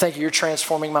 I thank you, you're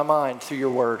transforming my mind through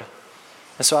your word.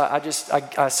 And so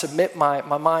I submit my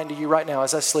mind to you right now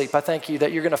as I sleep. I thank you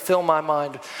that you're going to fill my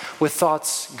mind with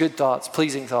thoughts, good thoughts,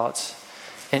 pleasing thoughts.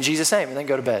 In Jesus' name, and then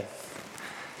go to bed.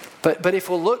 But if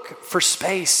we'll look for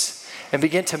space and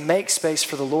begin to make space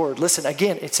for the Lord, listen,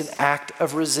 again, it's an act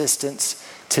of resistance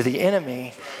to the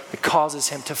enemy that causes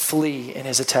him to flee in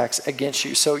his attacks against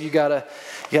you. So you gotta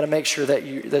make sure that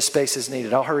the space is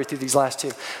needed. I'll hurry through these last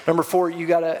 2. Number 4, you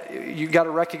gotta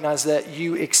recognize that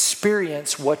you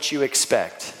experience what you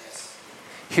expect.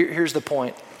 Here's the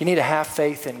point. You need to have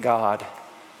faith in God.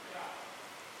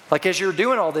 Like as you're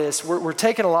doing all this, we're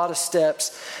taking a lot of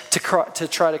steps to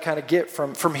try to kind of get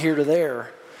from here to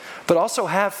there. But also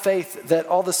have faith that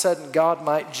all of a sudden God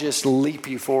might just leap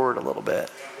you forward a little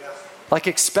bit. Like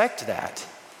expect that.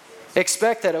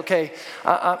 Expect that, okay,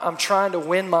 I'm trying to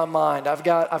win my mind. I've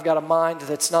got a mind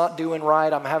that's not doing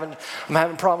right. I'm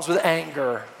having problems with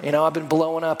anger. I've been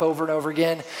blowing up over and over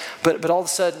again. But all of a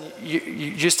sudden,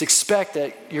 you just expect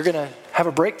that you're going to have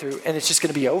a breakthrough and it's just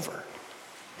going to be over.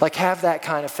 Like have that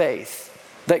kind of faith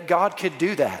that God could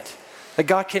do that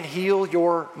God can heal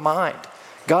your mind.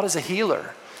 God is a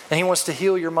healer and he wants to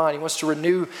heal your mind. He wants to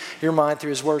renew your mind through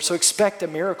his word. So expect a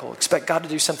miracle. Expect God to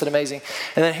do something amazing.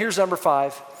 And then here's number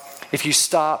 5. If you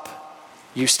stop,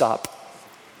 you stop.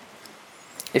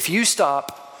 If you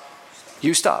stop,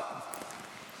 you stop.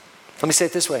 Let me say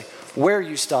it this way. Where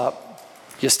you stop,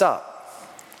 you stop.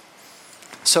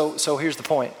 So here's the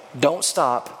point. Don't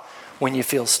stop when you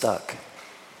feel stuck.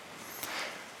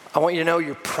 I want you to know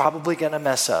you're probably going to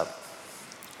mess up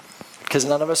because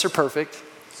none of us are perfect.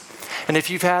 And if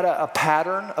you've had a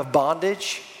pattern of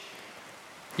bondage,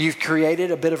 you've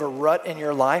created a bit of a rut in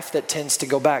your life that tends to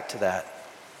go back to that.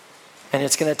 And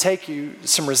it's going to take you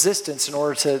some resistance in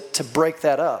order to break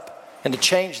that up and to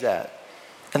change that.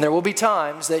 And there will be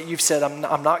times that you've said,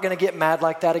 I'm not going to get mad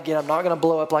like that again. I'm not going to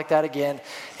blow up like that again.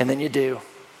 And then you do.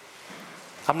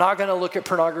 I'm not going to look at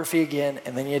pornography again.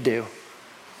 And then you do.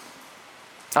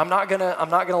 I'm not gonna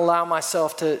allow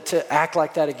myself to act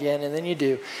like that again, and then you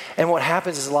do. And what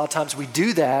happens is a lot of times we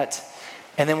do that,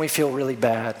 and then we feel really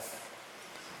bad.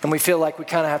 And we feel like we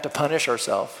kind of have to punish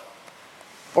ourselves.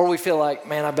 Or we feel like,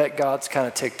 man, I bet God's kind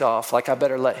of ticked off. Like I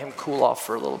better let him cool off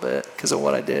for a little bit because of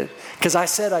what I did. Because I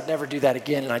said I'd never do that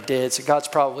again, and I did. So God's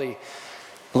probably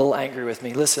a little angry with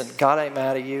me. Listen, God ain't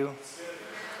mad at you.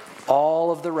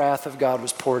 All of the wrath of God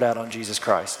was poured out on Jesus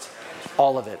Christ.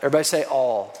 All of it. Everybody say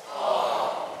all.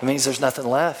 All. It means there's nothing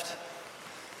left.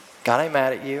 God ain't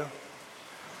mad at you.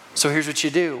 So here's what you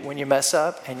do. When you mess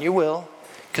up, and you will,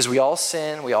 because we all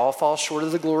sin, we all fall short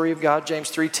of the glory of God.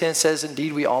 James 3:10 says,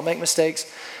 indeed, we all make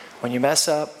mistakes. When you mess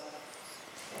up,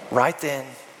 right then,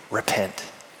 repent.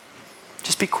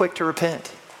 Just be quick to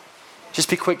repent. Just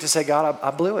be quick to say, God,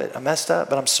 I blew it. I messed up,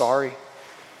 but I'm sorry.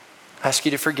 I ask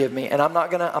you to forgive me. And I'm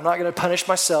not gonna punish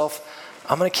myself.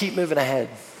 I'm gonna keep moving ahead.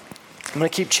 I'm gonna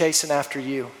keep chasing after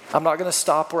you. I'm not gonna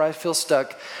stop where I feel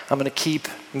stuck. I'm gonna keep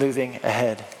moving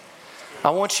ahead. I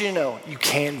want you to know you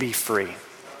can be free.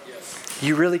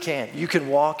 You really can. You can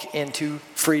walk into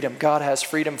freedom. God has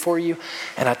freedom for you.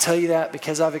 And I tell you that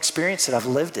because I've experienced it. I've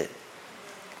lived it.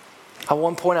 At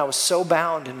one point, I was so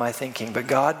bound in my thinking, but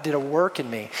God did a work in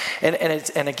me. And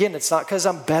again, it's not because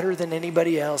I'm better than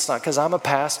anybody else. Not because I'm a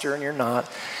pastor and you're not.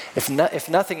 If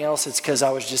nothing else, it's because I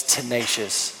was just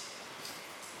tenacious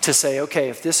to say, okay,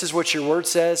 if this is what your word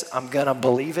says, I'm going to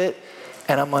believe it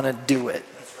and I'm going to do it.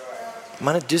 I'm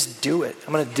going to just do it.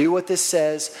 I'm going to do what this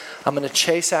says. I'm going to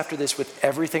chase after this with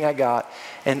everything I got.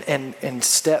 And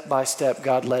step by step,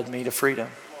 God led me to freedom.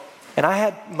 And I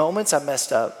had moments I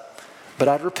messed up, but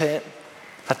I'd repent.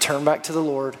 I'd turn back to the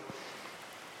Lord.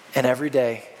 And every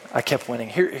day, I kept winning.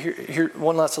 Here,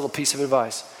 one last little piece of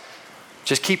advice.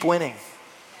 Just keep winning.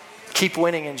 Keep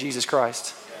winning in Jesus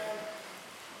Christ.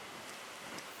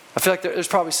 I feel like there's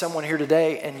probably someone here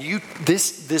today, and you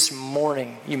this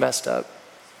morning, you messed up.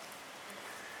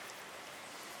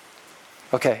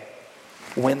 Okay,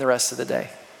 win the rest of the day.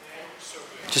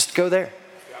 Just go there.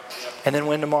 And then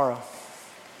win tomorrow.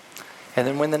 And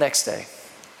then win the next day.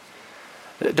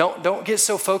 Don't get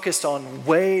so focused on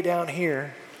way down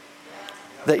here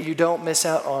that you don't miss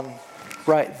out on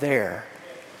right there.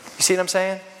 You see what I'm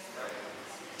saying?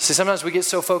 See, sometimes we get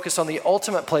so focused on the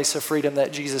ultimate place of freedom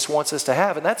that Jesus wants us to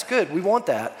have, and that's good. We want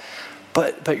that.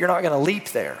 But you're not going to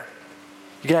leap there.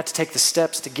 You're going to have to take the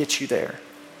steps to get you there.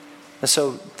 And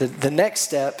so the next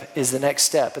step is the next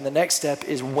step. And the next step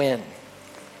is win.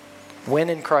 Win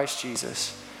in Christ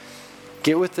Jesus.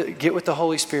 Get with the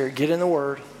Holy Spirit. Get in the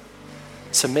Word.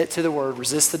 Submit to the Word.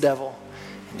 Resist the devil.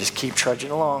 And just keep trudging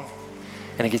along.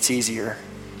 And it gets easier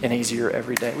and easier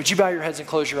every day. Would you bow your heads and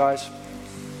close your eyes?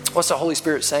 What's the Holy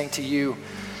Spirit saying to you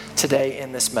today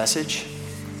in this message?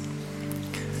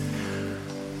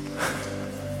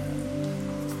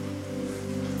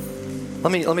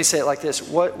 Let me say it like this.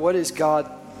 What is God,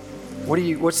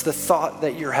 what's the thought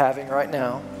that you're having right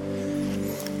now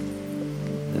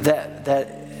that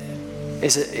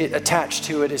is attached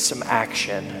to it is some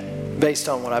action based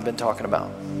on what I've been talking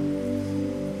about?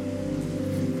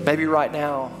 Maybe right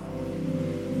now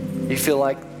you feel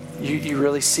like you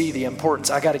really see the importance.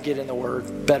 I got to get in the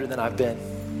Word better than I've been.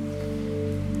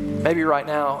 Maybe right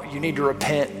now you need to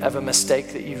repent of a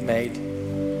mistake that you've made.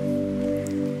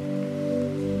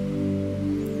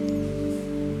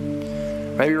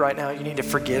 Maybe right now you need to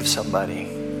forgive somebody.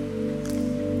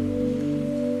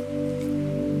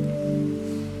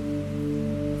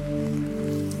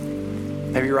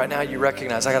 Maybe right now you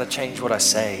recognize I got to change what I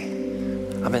say.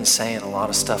 I've been saying a lot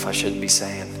of stuff I shouldn't be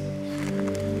saying.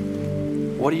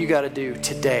 What do you got to do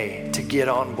today to get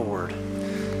on board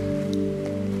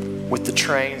with the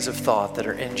trains of thought that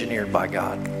are engineered by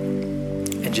God?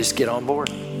 And just get on board.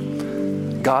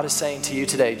 God is saying to you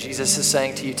today, Jesus is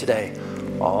saying to you today,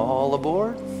 all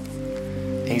aboard.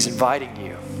 He's inviting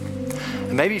you.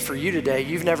 And maybe for you today,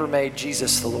 you've never made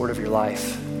Jesus the Lord of your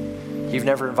life. You've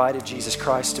never invited Jesus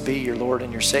Christ to be your Lord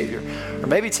and your Savior. Or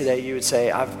maybe today you would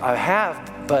say, I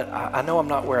have, but I know I'm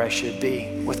not where I should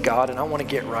be with God, and I want to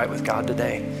get right with God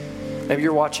today. Maybe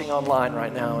you're watching online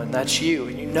right now, and that's you,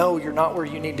 and you know you're not where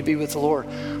you need to be with the Lord.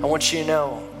 I want you to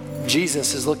know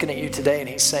Jesus is looking at you today, and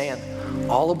he's saying,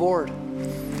 all aboard.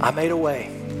 I made a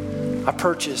way. I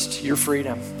purchased your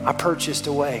freedom. I purchased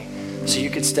a way so you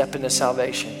could step into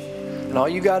salvation. And all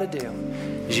you got to do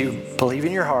is you believe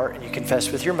in your heart and you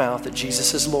confess with your mouth that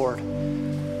Jesus is Lord.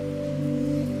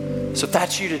 So if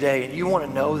that's you today and you want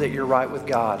to know that you're right with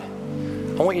God,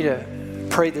 I want you to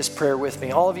pray this prayer with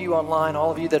me. All of you online,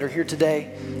 all of you that are here today,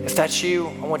 if that's you,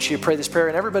 I want you to pray this prayer.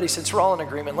 And everybody, since we're all in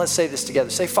agreement, let's say this together.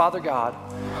 Say, Father God,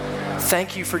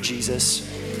 thank you for Jesus.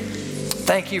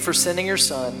 Thank you for sending your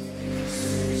Son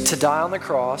to die on the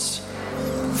cross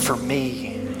for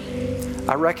me.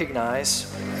 I recognize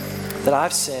that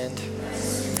I've sinned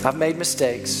I've made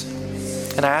mistakes,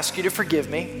 and I ask you to forgive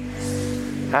me.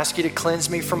 I ask you to cleanse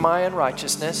me from my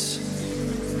unrighteousness.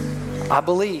 I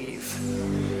believe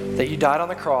that you died on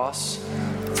the cross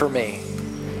for me,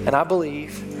 and I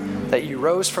believe that you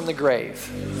rose from the grave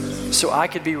so I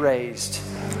could be raised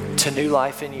to new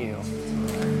life in you.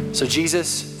 So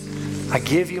Jesus, I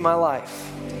give you my life.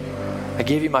 I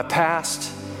give you my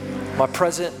past, my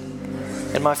present,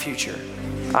 and my future.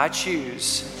 I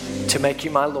choose to make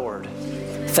you my Lord.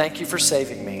 Thank you for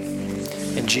saving me.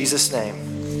 In Jesus' name,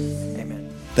 amen.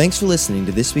 Thanks for listening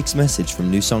to this week's message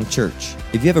from New Song Church.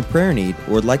 If you have a prayer need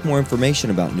or would like more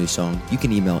information about New Song, you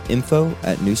can email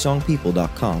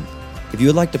info@newsongpeople.com. If you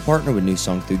would like to partner with New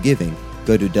Song through giving,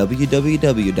 go to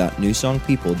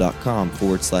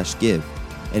www.newsongpeople.com/give.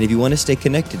 And if you want to stay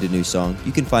connected to New Song,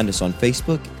 you can find us on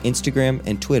Facebook, Instagram,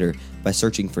 and Twitter by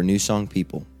searching for New Song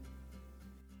People.